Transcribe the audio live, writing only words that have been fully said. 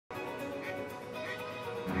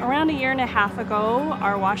Around a year and a half ago,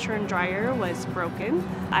 our washer and dryer was broken.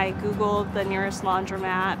 I Googled the nearest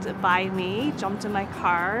laundromat by me, jumped in my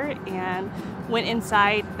car, and went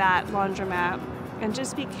inside that laundromat and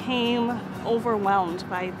just became overwhelmed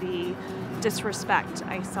by the disrespect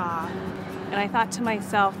I saw. And I thought to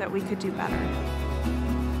myself that we could do better.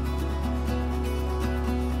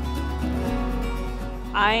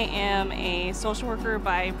 I am a social worker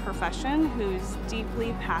by profession who's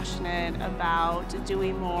deeply passionate about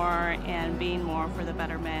doing more and being more for the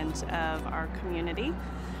betterment of our community.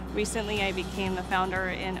 Recently, I became the founder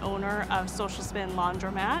and owner of Social Spin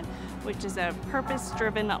Laundromat, which is a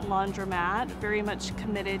purpose-driven laundromat, very much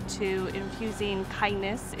committed to infusing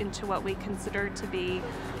kindness into what we consider to be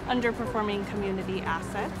underperforming community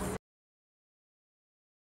assets.